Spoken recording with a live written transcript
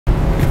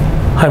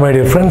Hi my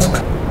dear friends,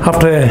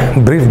 after a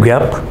brief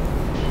gap,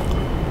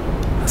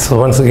 so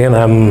once again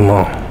I am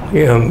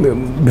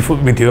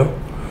with you.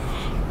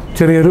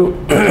 ചെറിയൊരു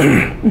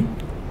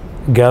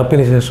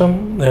ഗ്യാപ്പിന് ശേഷം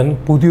ഞാൻ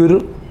പുതിയൊരു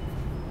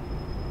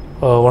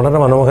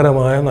വളരെ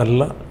മനോഹരമായ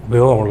നല്ല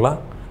ഉപയോഗമുള്ള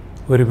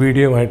ഒരു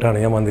വീഡിയോയുമായിട്ടാണ്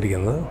ഞാൻ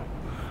വന്നിരിക്കുന്നത്.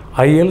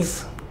 IELTS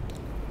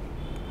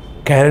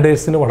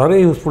കാൻഡിഡേറ്റ്സിന്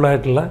വളരെ യൂസ്ഫുൾ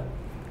ആയിട്ടുള്ള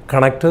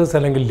കണക്റ്റേഴ്സ്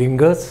അല്ലെങ്കിൽ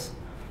ലിങ്കേഴ്സ്,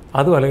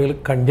 അതും അല്ലെങ്കിൽ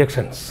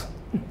കൺജക്ഷൻസ്,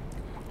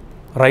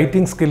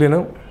 റൈറ്റിംഗ്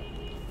സ്കില്ലിനും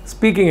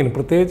സ്പീക്കിങ്ങിനും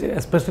പ്രത്യേകിച്ച്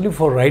എസ്പെഷ്യലി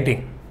ഫോർ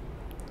റൈറ്റിംഗ്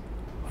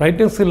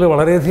സ്കില്ല്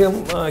വളരെയധികം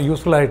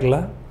യൂസ്ഫുൾ ആയിട്ടുള്ള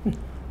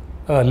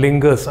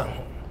ലിങ്കേഴ്സാണ്.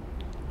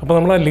 അപ്പോൾ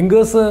നമ്മൾ ആ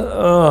ലിങ്കേഴ്സ്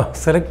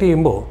സെലക്ട്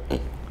ചെയ്യുമ്പോൾ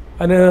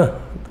അതിന്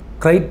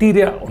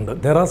ക്രൈറ്റീരിയ ഉണ്ട്.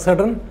 ദർ ആർ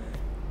സർട്ടൺ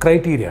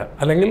ക്രൈറ്റീരിയ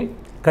അല്ലെങ്കിൽ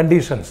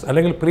കണ്ടീഷൻസ്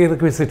അല്ലെങ്കിൽ പ്രീ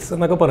റിക്വിസിറ്റ്സ്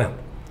എന്നൊക്കെ പറയാം.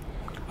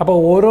 അപ്പോൾ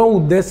ഓരോ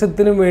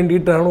ഉദ്ദേശത്തിനും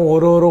വേണ്ടിയിട്ടാണ്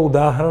ഓരോരോ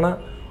ഉദാഹരണ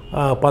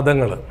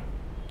പദങ്ങൾ.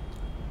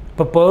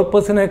 ഇപ്പോൾ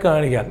പേർപ്പസിനെ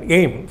കാണിക്കാൻ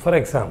എയിം ഫോർ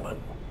എക്സാമ്പിൾ,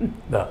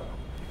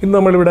 ഇന്ന്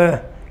നമ്മളിവിടെ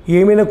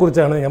എയിമിനെ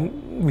കുറിച്ചാണ് ഞാൻ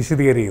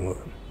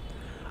വിശദീകരിക്കുന്നത്.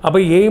 അപ്പോൾ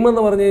എയിം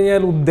എന്ന് പറഞ്ഞു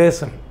കഴിഞ്ഞാൽ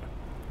ഉദ്ദേശം,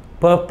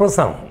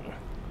 പേർപ്പസാണ്.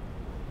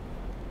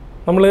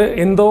 നമ്മൾ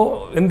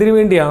എന്തിനു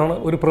വേണ്ടിയാണ്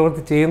ഒരു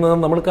പ്രവൃത്തി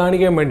ചെയ്യുന്നതെന്ന് നമ്മൾ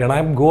കാണിക്കാൻ വേണ്ടിയാണ്.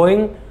 I am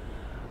going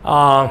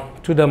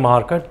to the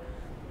market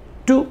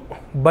to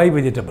by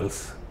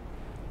vegetables.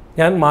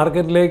 ഞാൻ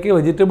മാർക്കറ്റിലേക്ക്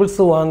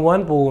വെജിറ്റബിൾസ്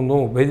വാങ്ങുവാൻ പോകുന്നു.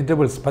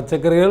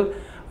 പച്ചക്കറികൾ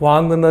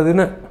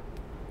വാങ്ങുന്നതിന്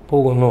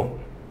പോകുന്നു.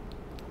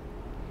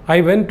 I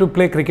went to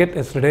play cricket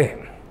yesterday.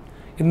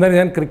 ഇന്നലെ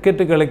ഞാൻ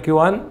ക്രിക്കറ്റ്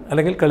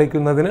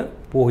കളിക്കുന്നതിന്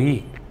പോയി.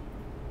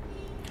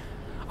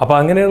 അപ്പോൾ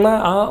അങ്ങനെയുള്ള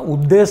ആ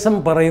ഉദ്ദേശം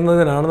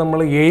പറയുന്നതിനാണ് നമ്മൾ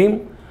എയിം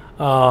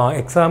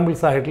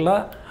എക്സാമ്പിൾസ് ആയിട്ടുള്ള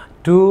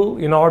to,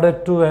 in order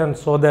two and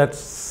so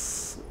that's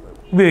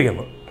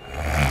ഉപയോഗിക്കുന്നത്.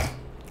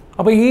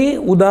 അപ്പോൾ ഈ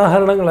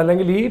ഉദാഹരണങ്ങൾ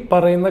അല്ലെങ്കിൽ ഈ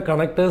പറയുന്ന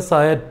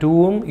കണക്റ്റേഴ്സായ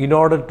ടുവും ഇൻ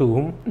ഓർഡർ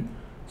ടുവും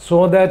സോ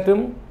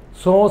ദാറ്റും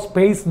സോ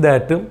സ്പേസ്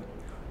ദാറ്റും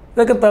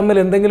ഇതൊക്കെ തമ്മിൽ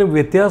എന്തെങ്കിലും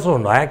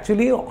വ്യത്യാസമുണ്ടോ?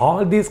 Actually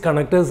all these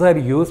connectors are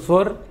used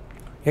for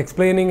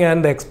explaining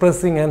and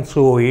expressing and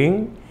showing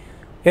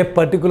a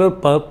particular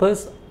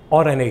purpose or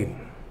an aim.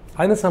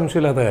 അതിന്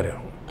സംശയമില്ലാത്ത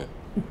കാര്യമാണ്.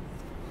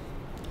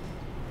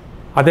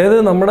 അതായത്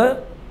നമ്മുടെ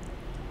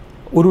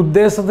ഒരു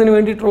ഉദ്ദേശത്തിന്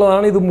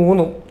വേണ്ടിയിട്ടുള്ളതാണ് ഇത്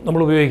മൂന്നും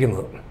നമ്മൾ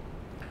ഉപയോഗിക്കുന്നത്.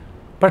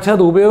 പക്ഷേ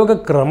അത്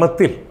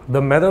ഉപയോഗക്രമത്തിൽ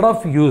the method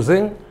of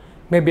using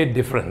may be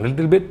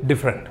little bit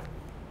different.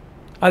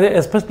 അത്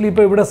എസ്പെഷ്യലി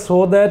ഇപ്പോൾ ഇവിടെ സോ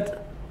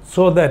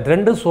ദാറ്റ്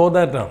രണ്ട് സോ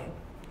ദാറ്റാണ്.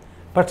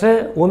 പക്ഷേ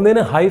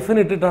ഒന്നിന് ഹൈഫൻ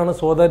ഇട്ടിട്ടാണ്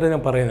സോ ദാറ്റ്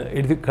ഞാൻ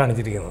എഴുതി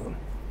കാണിച്ചിരിക്കുന്നത്.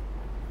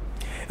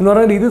 എന്ന്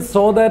പറഞ്ഞാൽ ഇത്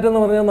സോ ദാറ്റ് എന്ന്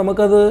പറഞ്ഞാൽ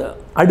നമുക്കത്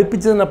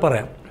അടുപ്പിച്ച് തന്നെ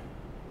പറയാം.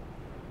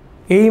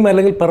 എയിം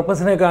അല്ലെങ്കിൽ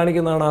പർപ്പസിനെ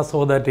കാണിക്കുന്നതാണ് ആ സോ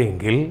ദാറ്റ്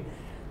എങ്കിൽ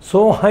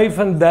സോ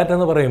ഹൈഫൻ ദാറ്റ്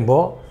എന്ന്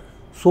പറയുമ്പോൾ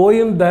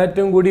സോയും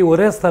ദാറ്റും കൂടി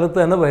ഒരേ സ്ഥലത്ത്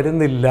തന്നെ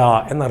വരുന്നില്ല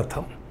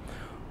എന്നർത്ഥം.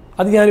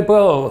 അത്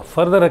ഞാനിപ്പോൾ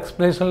ഫർദർ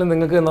എക്സ്പ്ലനേഷനിൽ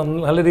നിങ്ങൾക്ക്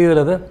നല്ല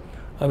രീതിയിൽ അത്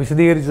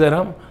വിശദീകരിച്ച്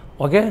തരാം.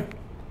 Okay,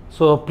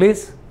 so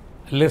please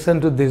listen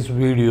to this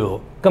video.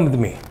 Come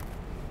with me.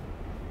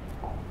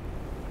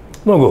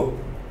 നോക്കൂ,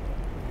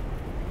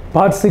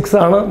 പാർട്ട് 6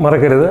 ആണ്,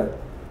 മറക്കരുത്.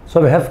 So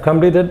we have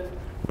completed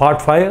part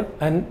 5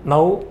 and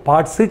now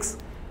part 6,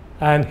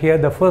 and here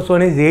the first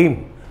one is aim,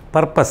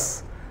 purpose,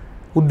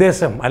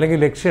 ഉദ്ദേശം അല്ലെങ്കിൽ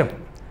ലക്ഷ്യം.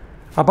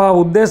 അപ്പോൾ ആ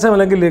ഉദ്ദേശം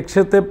അല്ലെങ്കിൽ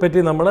ലക്ഷ്യത്തെ പറ്റി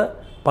നമ്മൾ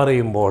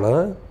പറയുമ്പോൾ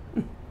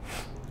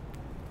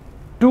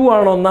 2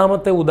 ആണ്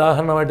ഒന്നാമത്തെ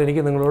ഉദാഹരണമായിട്ട്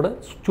എനിക്ക് നിങ്ങളോട്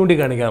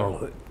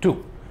ചൂണ്ടിക്കാണിക്കാനുള്ളത്. 2,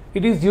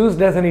 it is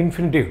used as an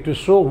infinitive to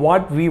show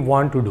what we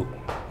want to do.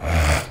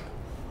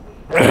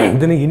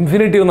 ഇതിന്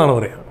ഇൻഫിനിറ്റീവ് എന്നാണ്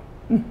പറയുക.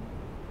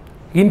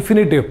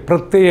 ഇൻഫിനിറ്റീവ്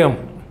പ്രത്യയം,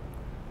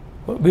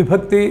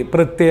 വിഭക്തി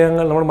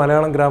പ്രത്യയങ്ങൾ നമ്മൾ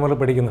മലയാളം ഗ്രാമറിൽ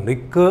പഠിക്കുന്നുണ്ട്.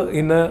 ഇക്ക്,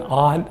 ഇന്ന്,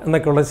 ആൻ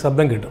എന്നൊക്കെയുള്ള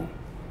ശബ്ദം കിട്ടും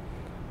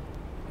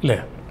അല്ലേ?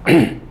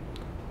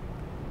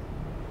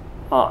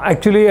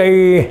 Actually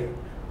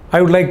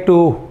I would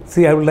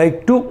like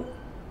to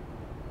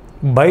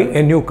by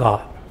A new car.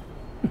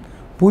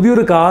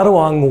 പുതിയൊരു കാറ്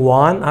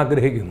വാങ്ങുവാൻ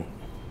ആഗ്രഹിക്കുന്നു.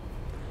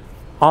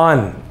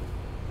 An,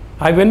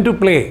 I went to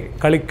play,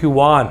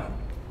 കളിക്കുവാൻ.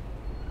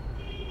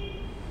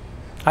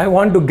 I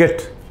want to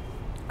get,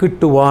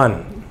 കിട്ടുവാൻ,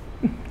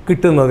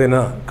 കിട്ടുന്നതിന്,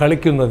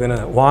 കളിക്കുന്നതിന്,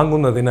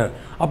 വാങ്ങുന്നതിന്.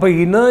 അപ്പോൾ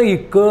ഇന്,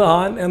 ഇക്ക്,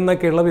 ആൻ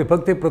എന്നൊക്കെയുള്ള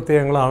വിഭക്തി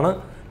പ്രത്യയങ്ങളാണ്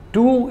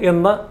ടു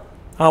എന്ന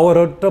ആ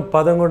ഒരൊറ്റ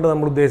പദം കൊണ്ട്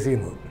നമ്മൾ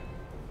ഉദ്ദേശിക്കുന്നത്.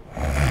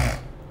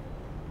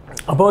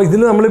 അപ്പോൾ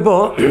ഇതിൽ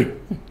നമ്മളിപ്പോൾ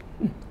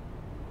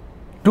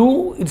to,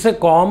 it's A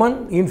common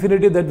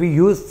infinitive that we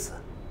use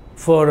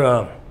for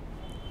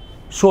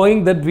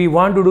showing that we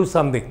want to do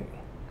something,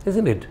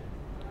 isn't it?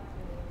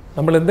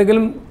 നമ്മൾ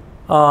എന്തെങ്കിലും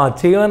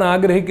ചെയ്യാൻ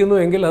ആഗ്രഹിക്കുന്നു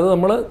എങ്കിൽ അത്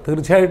നമ്മൾ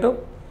തീർച്ചയായിട്ടും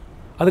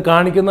അത്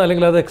കാണിക്കുന്ന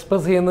അല്ലെങ്കിൽ അത്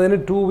എക്സ്പ്രസ് ചെയ്യുന്നതിന്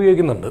ടു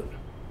ഉപയോഗിക്കുന്നുണ്ട്.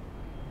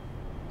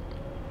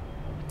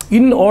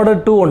 ഇൻ ഓർഡർ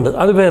ടു ഉണ്ട്,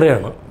 അത്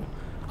വേറെയാണ്.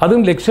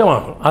 അതും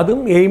ലക്ഷ്യമാണ്. അതും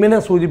എയിമിനെ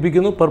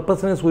സൂചിപ്പിക്കുന്നു,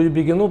 പർപ്പസിനെ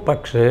സൂചിപ്പിക്കുന്നു.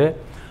 പക്ഷേ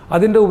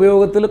അതിൻ്റെ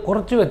ഉപയോഗത്തിൽ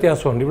കുറച്ച്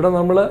വ്യത്യാസമുണ്ട്. ഇവിടെ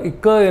നമ്മൾ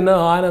ഇക്ക്, എന്ന്,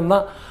 ആൻ എന്ന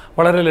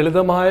വളരെ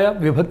ലളിതമായ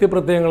വിഭക്തി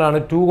പ്രത്യയങ്ങളാണ്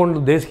ടു കൊണ്ട്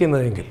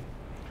ഉദ്ദേശിക്കുന്നതെങ്കിൽ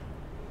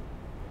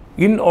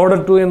ഇൻ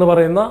ഓർഡർ ടു എന്ന്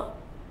പറയുന്ന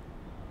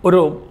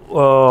ഒരു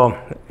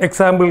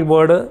എക്സാമ്പിൾ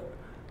വേർഡ്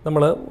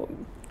നമ്മൾ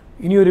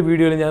ഇനിയൊരു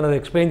വീഡിയോയിൽ ഞാനത്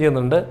എക്സ്പ്ലെയിൻ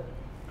ചെയ്യുന്നുണ്ട്.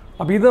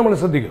 അപ്പോൾ ഇത് നമ്മൾ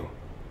ശ്രദ്ധിക്കൂ.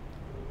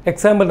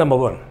 Example number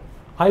 1,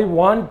 I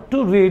want to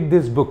read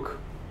this book.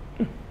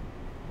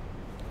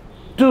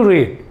 To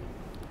read.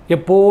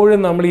 എപ്പോഴും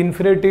നമ്മൾ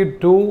ഇൻഫിനിറ്റീവ്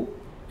ടു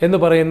എന്ന്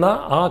പറയുന്ന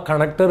ആ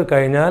കണക്ടർ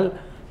കഴിഞ്ഞാൽ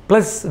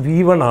പ്ലസ്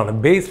V1 ആണ്.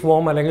 ബേസ്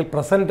ഫോം അല്ലെങ്കിൽ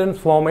പ്രസൻറ്റ് ടെൻസ്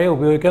ഫോമേ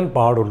ഉപയോഗിക്കാൻ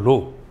പാടുള്ളൂ.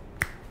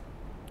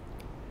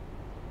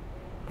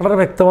 വളരെ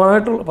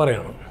വ്യക്തമായിട്ടുള്ള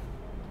പറയണം.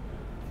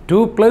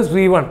 2 +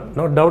 V1,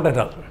 no doubt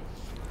at all.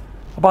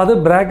 അപ്പോൾ അത്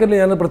ബ്രാക്കറ്റിൽ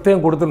ഞാൻ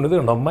പ്രത്യേകം കൊടുത്തിട്ടുണ്ട്. ഇത്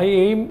കണ്ടോ, my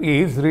aim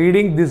is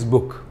reading this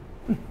book.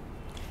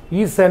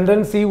 ഈ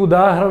സെൻറ്റൻസ്, ഈ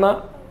ഉദാഹരണ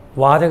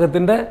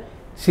വാചകത്തിൻ്റെ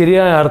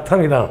ശരിയായ അർത്ഥം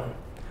ഇതാണ്.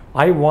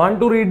 I want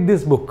to read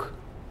this book.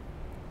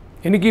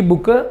 എനിക്ക് ഈ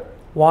ബുക്ക്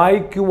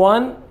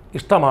വായിക്കുവാൻ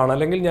ഇഷ്ടമാണ്,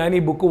 അല്ലെങ്കിൽ ഞാൻ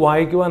ഈ ബുക്ക്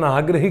വായിക്കുവാൻ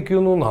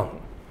ആഗ്രഹിക്കുന്നു എന്നാണ്,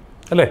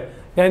 അല്ലേ?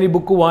 ഞാൻ ഈ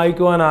ബുക്ക്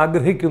വായിക്കുവാൻ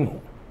ആഗ്രഹിക്കുന്നു.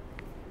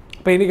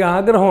 അപ്പോൾ എനിക്ക്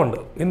ആഗ്രഹമുണ്ട്.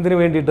 എന്തിനു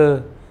വേണ്ടിയിട്ട്?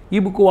 ഈ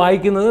ബുക്ക്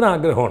വായിക്കുന്നതിന്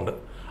ആഗ്രഹമുണ്ട്.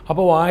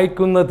 അപ്പോൾ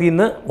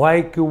വായിക്കുന്നതിന്,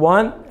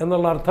 വായിക്കുവാൻ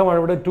എന്നുള്ള അർത്ഥമാണ്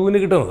ഇവിടെ ടൂവിന്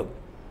കിട്ടുന്നത്.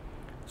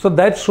 So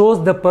that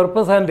shows the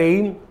purpose and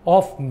aim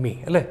of me,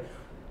 അല്ലേ?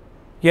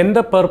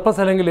 എൻ്റെ പർപ്പസ്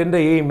അല്ലെങ്കിൽ എൻ്റെ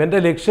എയിം, എൻ്റെ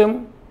ലക്ഷ്യം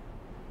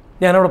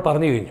ഞാനവിടെ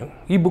പറഞ്ഞു കഴിഞ്ഞു.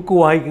 ഈ ബുക്ക്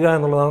വായിക്കുക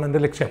എന്നുള്ളതാണ്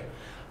എൻ്റെ ലക്ഷ്യം.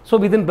 So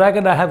within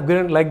bracket I have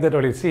given like that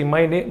only. C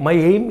my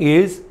aim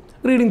is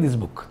reading this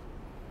book.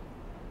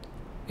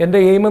 എൻ്റെ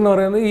എയിം എന്ന്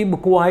പറയുന്നത് ഈ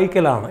ബുക്ക്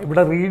വായിക്കലാണ്.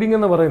 ഇവിടെ റീഡിംഗ്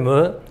എന്ന്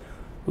പറയുന്നത്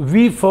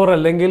V4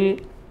 അല്ലെങ്കിൽ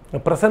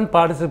പ്രസൻറ്റ്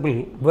പാർട്ടിസിപ്പിൾ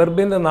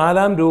വെർബിൻ്റെ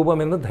 4ാം രൂപം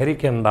എന്ന്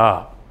ധരിക്കേണ്ട.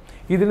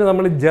 ഇതിന്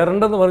നമ്മൾ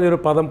ജെറണ്ട് എന്ന് പറഞ്ഞൊരു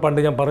പദം പണ്ട്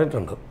ഞാൻ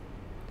പറഞ്ഞിട്ടുണ്ട്.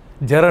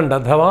 ജെറണ്ട്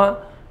അഥവാ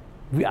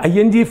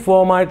ING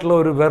ഫോമായിട്ടുള്ള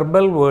ഒരു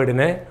വെർബൽ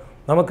വേർഡിനെ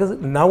നമുക്ക്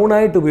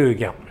നൗണായിട്ട്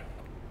ഉപയോഗിക്കാം,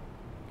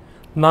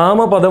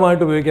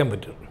 നാമപദമായിട്ട് ഉപയോഗിക്കാൻ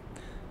പറ്റും.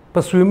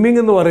 ഇപ്പോൾ സ്വിമ്മിങ്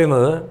എന്ന്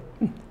പറയുന്നത്,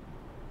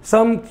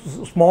 some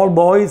small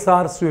boys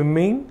are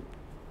swimming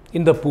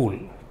in the pool.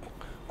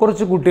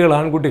 കുറച്ച് കുട്ടികൾ,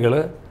 ആൺകുട്ടികൾ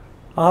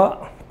ആ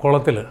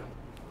കുളത്തിൽ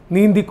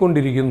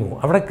നീന്തിക്കൊണ്ടിരിക്കുന്നു.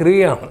 അവിടെ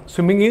ക്രിയയാണ്.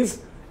 Swimming is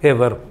A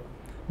verb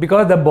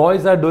because the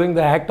boys are doing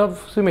the act of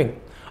swimming.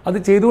 അത്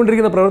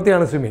ചെയ്തുകൊണ്ടിരിക്കുന്ന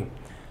പ്രവൃത്തിയാണ് സ്വിമ്മിങ്.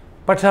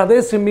 പക്ഷേ അതേ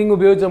സ്വിമ്മിങ്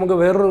ഉപയോഗിച്ച് നമുക്ക്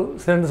വേറൊരു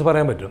സെൻറ്റൻസ്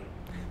പറയാൻ പറ്റും.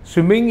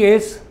 Swimming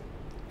is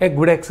A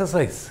good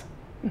exercise.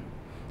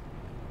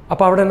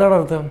 അപ്പോൾ അവിടെ എന്താണ്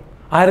അർത്ഥം?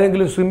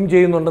 ആരെങ്കിലും സ്വിം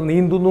ചെയ്യുന്നുണ്ട്,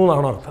 നീന്തുന്നു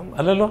എന്നാണ് അർത്ഥം?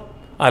 അല്ലല്ലോ,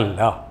 അല്ല.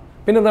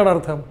 പിന്നെന്താണ്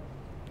അർത്ഥം?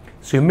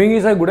 Swimming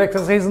is A good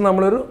exercise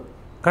നമ്മളൊരു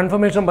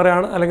കൺഫർമേഷൻ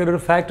പറയാണ്, അല്ലെങ്കിൽ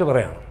ഒരു ഫാക്റ്റ്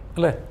പറയാണ്,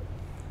 അല്ലേ?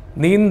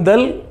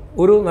 നീന്തൽ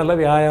ഒരു നല്ല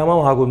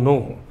വ്യായാമമാകുന്നു,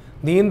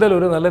 നീന്തൽ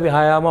ഒരു നല്ല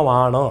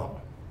വ്യായാമമാണ്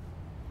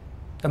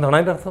എന്നാണ്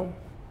അതിൻ്റെ അർത്ഥം.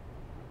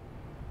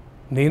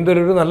 നീന്തൽ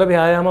ഒരു നല്ല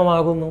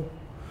വ്യായാമമാകുന്നു.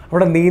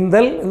 അവിടെ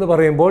നീന്തൽ എന്ന്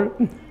പറയുമ്പോൾ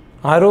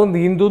ആരോ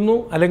നീന്തുന്നു,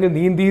 അല്ലെങ്കിൽ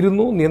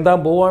നീന്തിയിരുന്നു, നീന്താൻ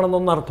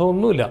പോവുകയാണെന്നൊന്നും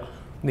അർത്ഥമൊന്നുമില്ല.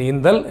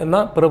 നീന്തൽ എന്ന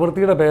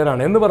പ്രവൃത്തിയുടെ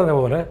പേരാണ്. എന്ന് പറഞ്ഞ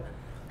പോലെ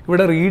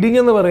ഇവിടെ റീഡിംഗ്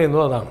എന്ന്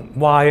പറയുന്നത് അതാണ്,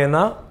 വായന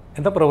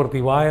എന്ന പ്രവൃത്തി,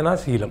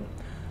 വായനാശീലം.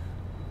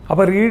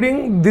 അപ്പോൾ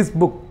റീഡിങ് ദിസ്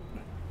ബുക്ക്,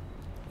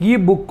 ഈ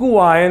ബുക്ക്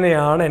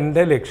വായനയാണ്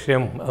എൻ്റെ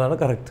ലക്ഷ്യം. അതാണ്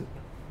correct.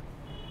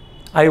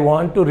 I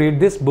want to read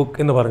this book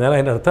എന്ന് പറഞ്ഞാൽ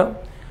അതിൻ്റെ അർത്ഥം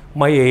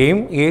my aim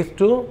is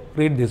to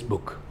read this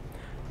book.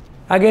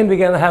 Again we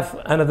can have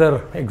another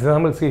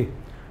example. See,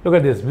 look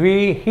at this.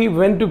 He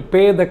went to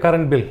pay the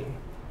current bill.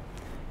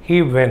 He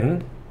went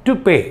to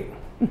pay.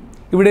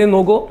 ഇവിടെ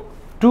നോക്കൂ,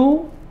 to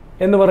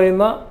എന്ന്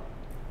പറയുന്ന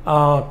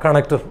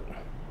connector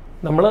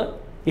നമ്മൾ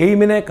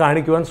എയിമിനെ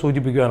കാണിക്കുവാൻ,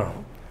 സൂചിപ്പിക്കുവാനാണ്,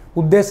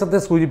 ഉദ്ദേശത്തെ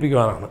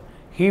സൂചിപ്പിക്കുവാനാണ്.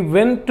 He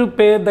went to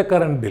pay the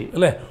current bill,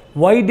 അല്ലേ?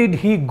 Why did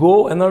he go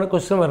എന്നാണ്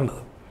question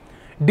വരേണ്ടത്.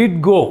 Did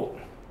go,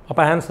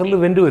 അപ്പോൾ ആൻസറിൽ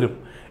വെൻറ്റ് വരും.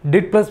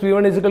 Did plus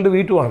V1 is equal to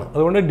V2 ആണ്.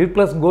 അതുകൊണ്ട് did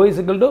plus go is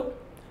equal to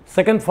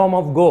second form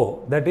of go,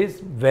 that is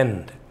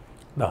went.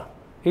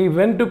 He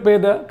went to pay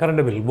the current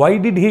bill. Why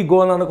did he go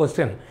എന്നാണ്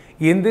question.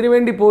 എന്തിനു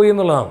വേണ്ടി പോയി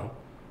എന്നുള്ളതാണ്.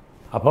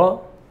 അപ്പോൾ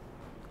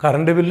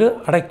current bill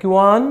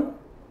അടയ്ക്കുവാൻ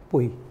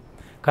പോയി,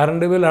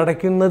 current bill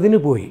അടയ്ക്കുന്നതിന്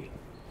പോയി.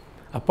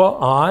 അപ്പോൾ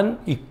ആൻ,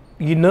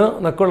 ഇന്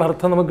എന്നൊക്കെയുള്ള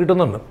അർത്ഥം നമുക്ക്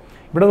കിട്ടുന്നുണ്ട്.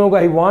 ഇവിടെ നോക്കുക,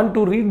 I want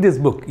to read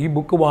this book. ഈ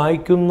ബുക്ക്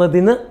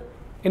വായിക്കുന്നതിന്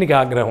എനിക്ക്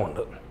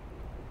ആഗ്രഹമുണ്ട്,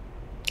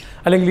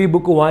 അല്ലെങ്കിൽ ഈ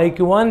ബുക്ക്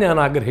വായിക്കുവാൻ ഞാൻ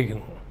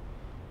ആഗ്രഹിക്കുന്നു.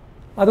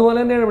 അതുപോലെ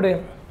തന്നെയാണ് ഇവിടെ.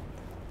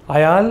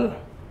 അയാൾ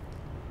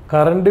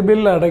കറണ്ട്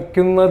ബില്ല്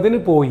അടയ്ക്കുന്നതിന്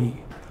പോയി,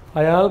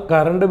 അയാൾ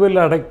കറണ്ട് ബില്ല്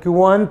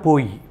അടയ്ക്കുവാൻ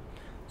പോയി.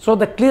 So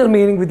the clear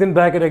meaning within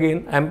bracket again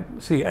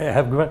I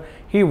have given,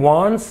 he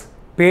wants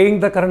paying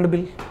the current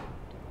bill.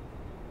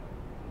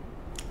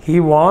 He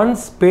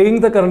wants paying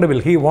the current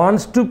bill. He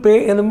wants to pay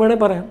എന്നും വേണേൽ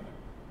പറയാം.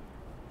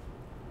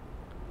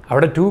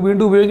 അവിടെ ടു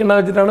വീണ്ടും ഉപയോഗിക്കേണ്ട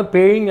വെച്ചിട്ടാണ്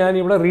പേയിങ്. ഞാൻ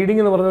ഇവിടെ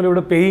റീഡിംഗ് എന്ന് പറഞ്ഞാൽ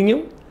ഇവിടെ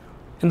പേയിങ്ങും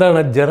എന്താണ്,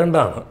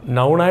 ജെറണ്ടാണ്,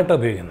 നൗണായിട്ട്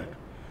ഉപയോഗിക്കുന്നത്.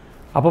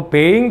 അപ്പോൾ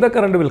paying the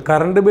current bill,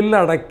 current bill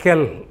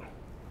അടയ്ക്കൽ,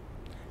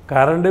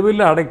 current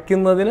bill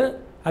അടയ്ക്കുന്നതിന്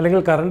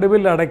അല്ലെങ്കിൽ കറണ്ട്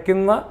ബില്ല്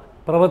അടയ്ക്കുന്ന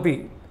പ്രവൃത്തി.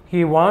 He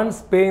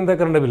wants paying the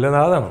current bill,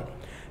 അതാണ്.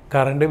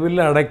 കറണ്ട്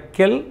ബില്ല്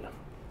അടയ്ക്കൽ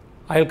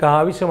അയാൾക്ക്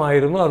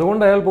ആവശ്യമായിരുന്നു,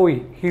 അതുകൊണ്ട് അയാൾ പോയി.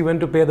 He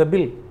went to pay the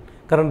bill,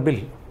 current bill.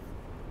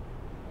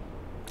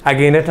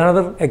 Again, yet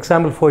another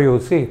example for you.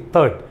 See,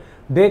 third,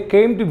 they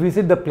came to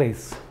visit the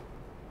place.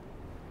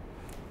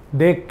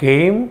 They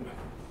came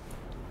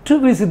to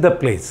visit the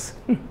place.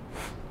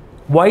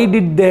 Why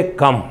did they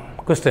come?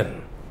 Question.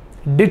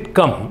 Did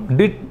come.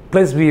 Did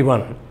plus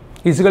V1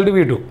 is equal to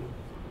V2.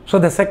 So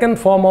the second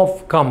form of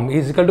come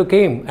is equal to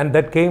came, and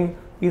that came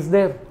is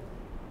there.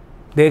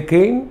 They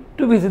came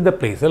to visit the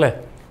place.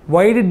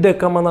 Why did they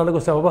come എന്നാണ്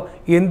question. അപ്പോൾ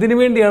എന്തിനു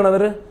വേണ്ടിയാണ്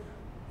അവർ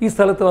ഈ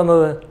സ്ഥലത്ത്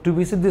വന്നത്? To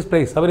visit this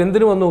place.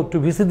 അവരെന്തിനു വന്നു? To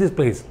visit this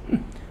place.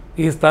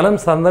 ഈ സ്ഥലം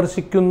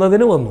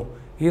സന്ദർശിക്കുന്നതിന് വന്നു,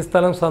 ഈ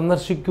സ്ഥലം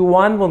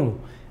സന്ദർശിക്കുവാൻ വന്നു.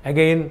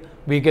 Again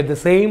we get the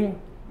same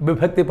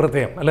വിഭക്തി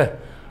പ്രത്യയം അല്ലേ?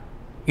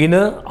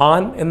 ഇന്,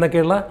 ആൻ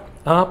എന്നൊക്കെയുള്ള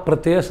ആ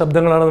പ്രത്യേക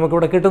ശബ്ദങ്ങളാണ്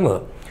നമുക്കിവിടെ കിട്ടുന്നത്.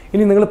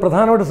 ഇനി നിങ്ങൾ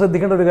പ്രധാനമായിട്ട്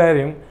ശ്രദ്ധിക്കേണ്ട ഒരു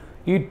കാര്യം,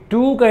 ഈ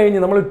ടു കഴിഞ്ഞ്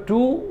നമ്മൾ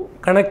ടു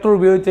കണക്ടർ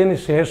ഉപയോഗിച്ചതിന്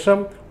ശേഷം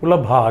ഉള്ള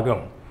ഭാഗം,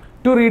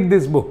 to read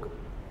this book,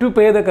 to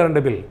pay the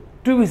current bill,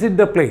 to visit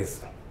the place,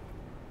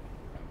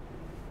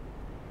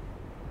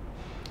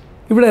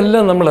 ഇവിടെ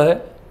എല്ലാം നമ്മൾ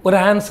ഒരു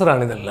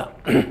ആൻസറാണ് ഇതെല്ലാം.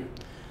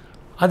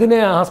 അതിനെ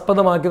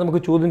ആസ്പദമാക്കി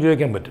നമുക്ക് ചോദ്യം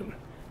ചോദിക്കാൻ പറ്റും.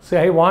 Say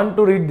I want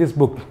to read this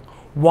book,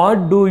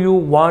 what do you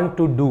want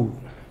to do?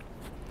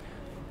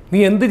 നീ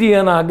എന്ത്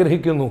ചെയ്യാൻ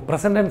ആഗ്രഹിക്കുന്നു?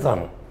 പ്രസൻറ്റ് ടെൻസ്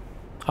ആണ്.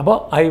 അപ്പോൾ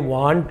I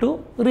want to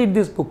read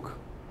this book,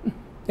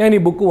 ഞാൻ ഈ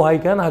ബുക്ക്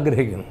വായിക്കാൻ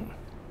ആഗ്രഹിക്കുന്നു.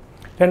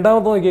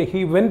 രണ്ടാമത്തെ നോക്കിയാൽ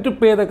he went to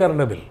pay the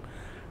current bill,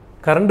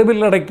 current bill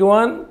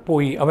അടയ്ക്കുവാൻ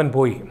അവൻ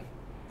പോയി.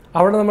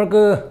 അവിടെ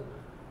നമുക്ക്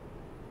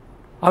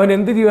അവൻ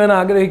എന്ത് ചെയ്യാൻ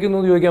ആഗ്രഹിക്കുന്നു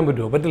എന്ന് ചോദിക്കാൻ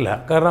പറ്റുമോ? പറ്റില്ല.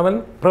 കാരണം അവൻ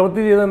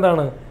പ്രവൃത്തി ചെയ്തത്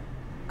എന്താണ്?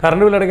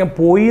 കറണ്ട് ബിൽ അടയ്ക്കാൻ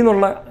പോയി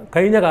എന്നുള്ള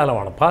കഴിഞ്ഞ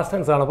കാലമാണ്, പാസ്റ്റ്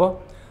ടെൻസ് ആണ്. അപ്പോൾ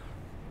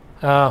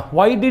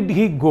വൈ ഡിഡ്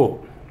ഹി ഗോ?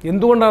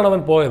 എന്തുകൊണ്ടാണ്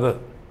അവൻ പോയത്?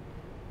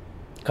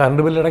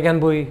 കറണ്ട് ബിൽ അടയ്ക്കാൻ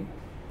പോയി.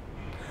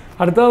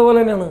 അടുത്തതുപോലെ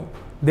തന്നെയാണ്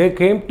they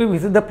came to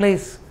visit the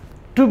place,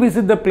 to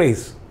visit the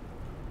place,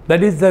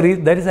 that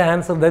is the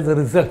answer, that is the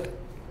result.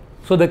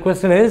 So the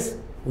question is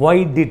why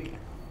did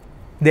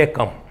they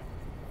come?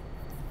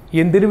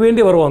 എന്തിനു വേണ്ടി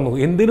അവർ വന്നു?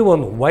 എന്തിനു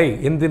വന്നു? വൈ,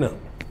 എന്തിന്,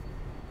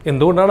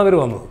 എന്തുകൊണ്ടാണ് അവർ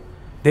വന്നത്?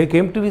 They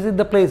came to visit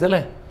the place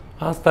അല്ലേ?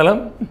 ആ സ്ഥലം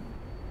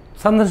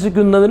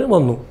സന്ദർശിക്കുന്നതിന്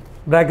വന്നു.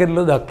 ബ്രാക്കറ്റിൽ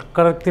the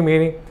correct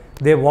meaning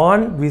they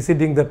want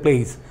visiting the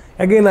place.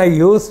 Again I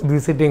use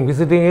visiting.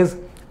 Visiting is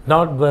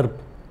not verb,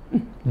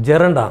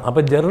 ജെറണ്ടാണ്.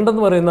 അപ്പോൾ ജെറണ്ട്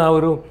എന്ന് പറയുന്ന ആ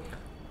ഒരു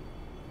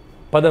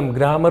പദം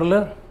ഗ്രാമറിൽ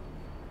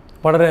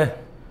വളരെ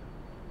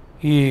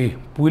ഈ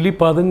പുലി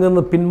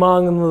പതുങ്ങുന്നത്,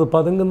 പിന്മാങ്ങുന്നത്,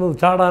 പതുങ്ങുന്നത്,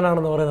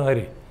 ചാടാനാണെന്ന് പറയുന്ന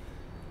കാര്യം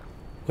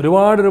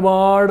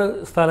ഒരുപാട്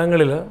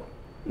സ്ഥലങ്ങളിൽ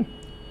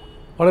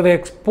വളരെ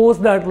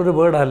എക്സ്പോസ്ഡ് ആയിട്ടുള്ളൊരു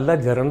വേർഡല്ല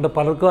ജെറണ്ട്.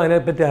 പലർക്കും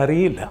അതിനെപ്പറ്റി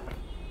അറിയില്ല.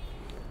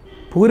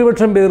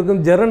 ഭൂരിപക്ഷം പേർക്കും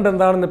ജെറണ്ട്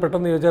എന്താണെന്ന്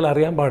പെട്ടെന്ന് ചോദിച്ചാൽ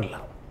അറിയാൻ പാടില്ല.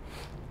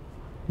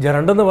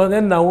 ജെറണ്ടെന്ന്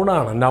പറഞ്ഞാൽ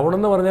നൗണാണ്.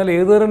 നൗണെന്ന് പറഞ്ഞാൽ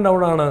ഏതുതരം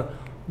നൗണാണ്?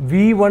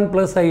 V1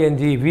 + ing,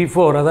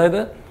 V4.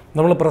 അതായത്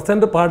നമ്മൾ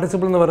പ്രസൻറ്റ്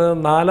പാർട്ടിസിപ്പിൾ എന്ന്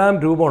പറയുന്നത് 4ാം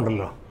രൂപം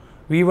ഉണ്ടല്ലോ,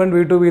 V1,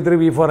 V2, V3,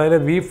 V4.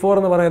 അതിൽ V4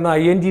 എന്ന് പറയുന്ന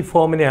ing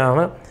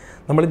ഫോമിനെയാണ്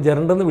നമ്മൾ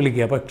ജെറണ്ടെന്ന്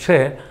വിളിക്കുക. പക്ഷേ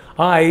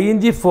ആ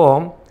ing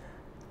ഫോം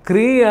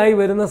ക്രിയയായി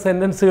വരുന്ന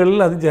സെൻറ്റൻസുകളിൽ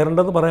അത്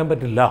ജെറണ്ടെന്ന് പറയാൻ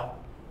പറ്റില്ല.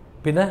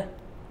 പിന്നെ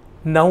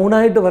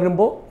നൗണായിട്ട്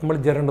വരുമ്പോൾ നമ്മൾ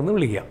ജെറണ്ടെന്ന്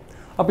വിളിക്കുക.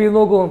 അപ്പോൾ ഇത്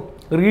നോക്കൂ,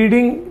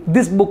 റീഡിങ്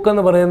ദിസ് ബുക്ക്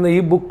എന്ന് പറയുന്ന ഈ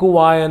ബുക്ക്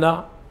വായന,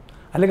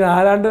 അല്ലെങ്കിൽ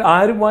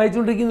ആരും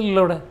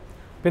വായിച്ചുകൊണ്ടിരിക്കുന്നില്ലല്ലോ അവിടെ.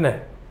 പിന്നെ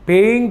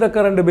പേയിങ് ദ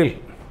കറണ്ട് ബിൽ,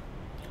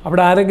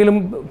 അവിടെ ആരെങ്കിലും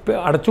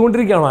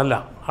അടച്ചുകൊണ്ടിരിക്കുകയാണോ? അല്ല,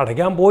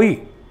 അടയ്ക്കാൻ പോയി.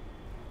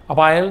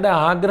 അപ്പോൾ അയാളുടെ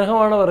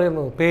ആഗ്രഹമാണ്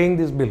പറയുന്നത് പേയിങ്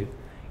ദിസ് ബിൽ.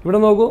 ഇവിടെ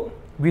നോക്കൂ,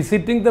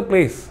 വിസിറ്റിംഗ് ദ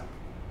പ്ലേസ്,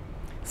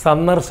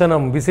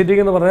 സന്ദർശനം.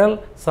 വിസിറ്റിംഗ് എന്ന് പറഞ്ഞാൽ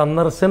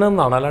സന്ദർശനം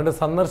എന്നാണ്, അല്ലാണ്ട്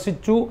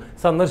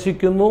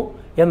സന്ദർശിക്കുന്നു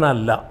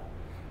എന്നല്ല.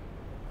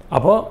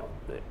 അപ്പോൾ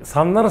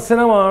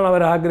സന്ദർശനമാണ്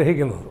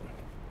അവരാഗ്രഹിക്കുന്നത്.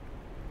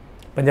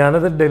 അപ്പം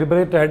ഞാനത്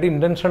ഡെലിബറേറ്റ് ആയിട്ട്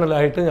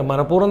ഇൻറ്റൻഷണലായിട്ട് ഞാൻ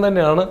മനഃപൂർവ്വം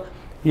തന്നെയാണ്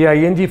ഈ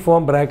ing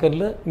ഫോം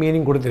ബ്രാക്കറ്റിൽ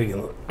മീനിങ്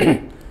കൊടുത്തിരിക്കുന്നത്.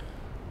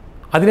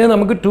 അതിനെ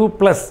നമുക്ക്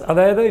 2+,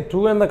 അതായത്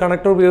 2 എന്ന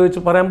കണക്ടർ ഉപയോഗിച്ച്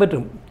പറയാൻ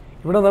പറ്റും.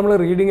 ഇവിടെ നമ്മൾ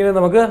റീഡിങ്ങിനെ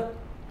നമുക്ക്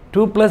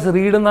 2+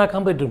 റീഡ്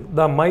എന്നാക്കാൻ പറ്റും.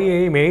 My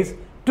aim is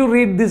to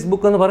read this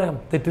book എന്ന് പറയാം,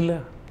 തെറ്റില്ല.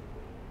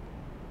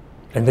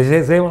 രണ്ട്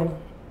സെയിമാണ്.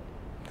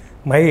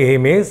 My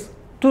aim is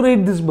to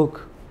read this book.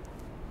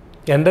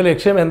 എൻ്റെ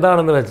ലക്ഷ്യം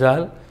എന്താണെന്ന്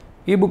വെച്ചാൽ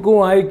ഈ ബുക്ക്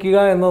വായിക്കുക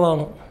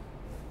എന്നതാണ്.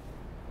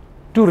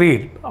 ടു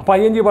റീഡ്, അപ്പോൾ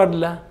ing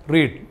പാടില്ല,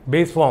 റീഡ്,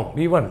 ബേസ് ഫോം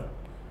V1.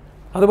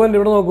 അതുപോലെ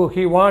ഇവിടെ നോക്കൂ,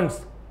 he wants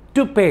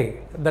to pay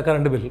the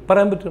current bill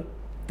പറയാൻ പറ്റും,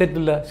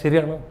 തെറ്റില്ല,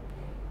 ശരിയാണ്.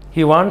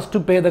 He wants to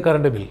pay the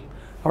current bill.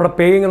 അവിടെ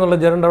പേയിങ് എന്നുള്ള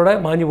ജെറണ്ട് അവിടെ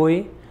മാഞ്ഞു പോയി,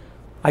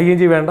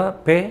 ing വേണ്ട,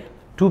 പേ,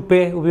 ടു പേ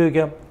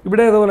ഉപയോഗിക്കാം.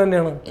 ഇവിടെ അതുപോലെ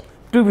തന്നെയാണ്.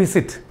 ടു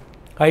വിസിറ്റ്,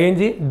 ing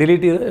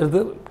ഡിലീറ്റ് ചെയ്ത്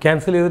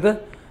ക്യാൻസൽ ചെയ്തിട്ട്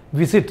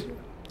വിസിറ്റ്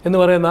എന്ന്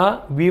പറയുന്ന ആ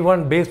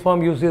V1 ബേസ് ഫോം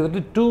യൂസ്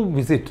ചെയ്തിട്ട് to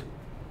visit.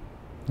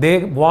 They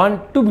want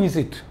to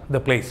visit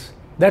the place,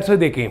 that's why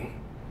they came.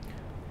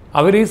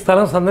 അവർ ഈ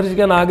സ്ഥലം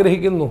സന്ദർശിക്കാൻ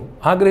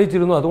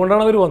ആഗ്രഹിച്ചിരുന്നു,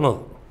 അതുകൊണ്ടാണ് അവർ വന്നത്.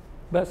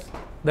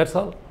 That's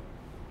all.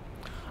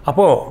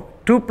 അപ്പോൾ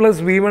 2+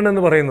 V1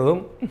 എന്ന് പറയുന്നതും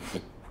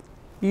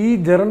ഈ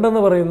ജെറണ്ട്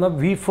എന്ന് പറയുന്ന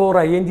V4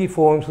 ing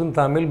ഫോംസും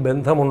തമ്മിൽ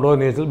ബന്ധമുണ്ടോ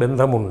എന്ന് ചോദിച്ചാൽ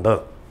ബന്ധമുണ്ട്.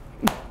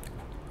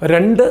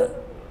 രണ്ട്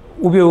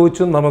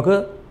ഉപയോഗിച്ചും നമുക്ക്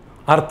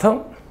അർത്ഥം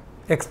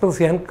എക്സ്പ്രസ്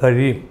ചെയ്യാൻ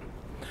കഴിയും.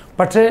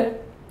 പക്ഷേ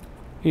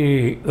ഈ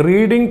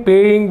റീഡിങ്,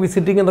 പേയിങ്,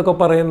 വിസിറ്റിംഗ് എന്നൊക്കെ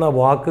പറയുന്ന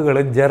വാക്കുകൾ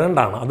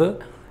ജെറണ്ടാണ്, അത്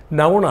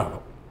നൗണാണ്,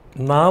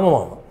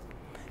 നാമമാണ്.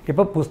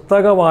 ഇപ്പോൾ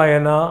പുസ്തക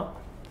വായന,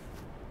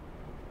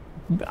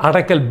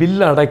 അടയ്ക്കൽ,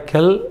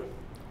 ബില്ലടയ്ക്കൽ,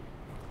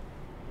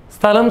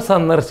 സ്ഥലം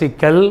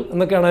സന്ദർശിക്കൽ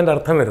എന്നൊക്കെയാണ് അതിൻ്റെ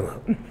അർത്ഥം വരുന്നത്.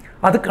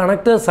 അത്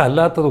കണക്റ്റേഴ്സ്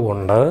അല്ലാത്തത്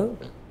കൊണ്ട്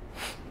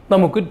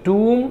നമുക്ക്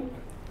ടൂവും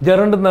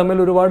ജെറണ്ടും തമ്മിൽ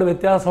ഒരുപാട്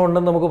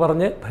വ്യത്യാസമുണ്ടെന്ന് നമുക്ക്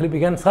പറഞ്ഞ്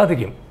ഫലിപ്പിക്കാൻ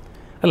സാധിക്കും,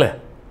 അല്ലേ?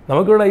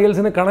 നമുക്കിവിടെ IELTS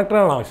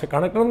കണക്ടറാണ് ആവശ്യം.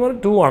 കണക്ടർ എന്ന് പറഞ്ഞാൽ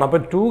 2 ആണ്. അപ്പോൾ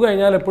 2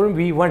 കഴിഞ്ഞാൽ എപ്പോഴും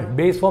V1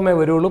 ബേസ് ഫോമേ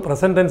വരുള്ളൂ,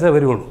 പ്രസൻറ്റ് ടെൻസേ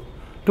വരുള്ളൂ,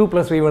 2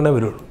 + V1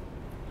 വരുള്ളൂ.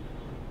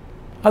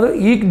 അത്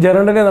ഈ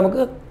ജെറണ്ടിനെ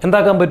നമുക്ക്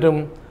എന്താക്കാൻ പറ്റും?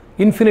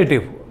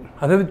 ഇൻഫിനിറ്റീവ്.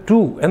 അതായത്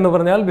 2 എന്ന്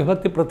പറഞ്ഞാൽ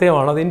വിഭക്തി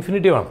പ്രത്യയമാണ്, അത്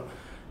ഇൻഫിനിറ്റീവാണ്,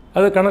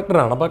 അത്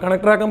കണക്ടറാണ്. അപ്പോൾ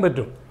കണക്ടറാക്കാൻ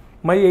പറ്റും.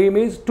 My aim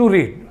is to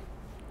read,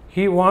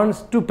 he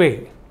wants to pay,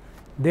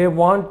 they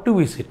want to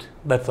visit,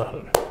 that's ആൾ.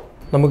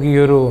 നമുക്ക് ഈ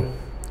ഒരു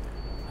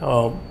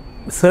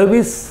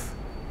സർവീസ്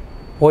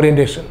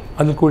ഓറിയൻറ്റേഷൻ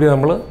അതിൽ കൂടി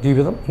നമ്മൾ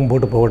ജീവിതം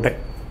മുമ്പോട്ട് പോകട്ടെ.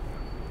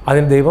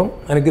 അതിന് ദൈവം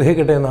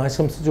അനുഗ്രഹിക്കട്ടെ എന്ന്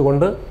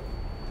ആശംസിച്ചുകൊണ്ട്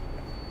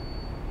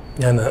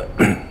ഞാൻ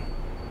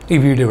ഈ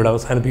വീഡിയോ ഇവിടെ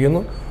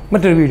അവസാനിപ്പിക്കുന്നു.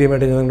 മറ്റൊരു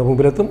വീഡിയോയുമായിട്ട് ഞാൻ നിങ്ങളുടെ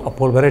മുമ്പിലെത്തും.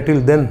 അപ്പോൾ വരെ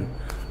till then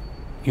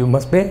you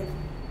must be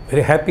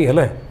very happy,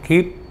 alle.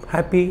 Keep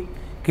happy,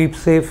 keep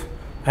safe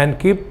and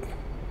keep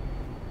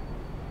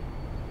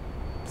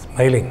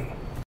smiling.